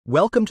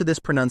Welcome to this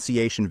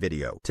pronunciation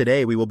video.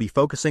 Today we will be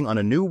focusing on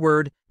a new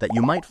word that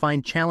you might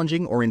find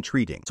challenging or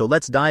intriguing. So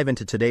let's dive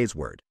into today's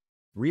word.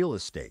 Real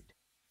estate,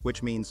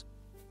 which means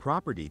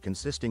property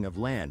consisting of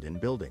land and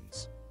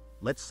buildings.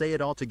 Let's say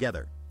it all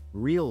together.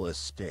 Real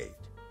estate.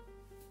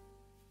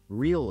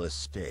 Real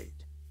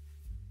estate.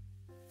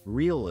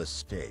 Real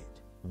estate.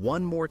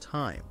 One more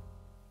time.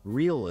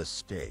 Real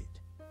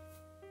estate.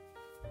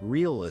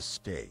 Real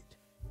estate.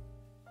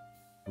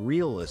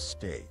 Real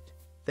estate.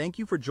 Thank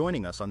you for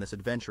joining us on this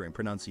adventure in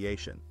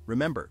pronunciation.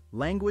 Remember,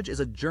 language is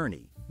a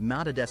journey,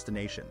 not a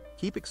destination.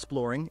 Keep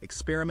exploring,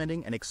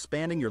 experimenting, and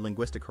expanding your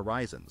linguistic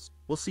horizons.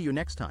 We'll see you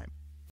next time.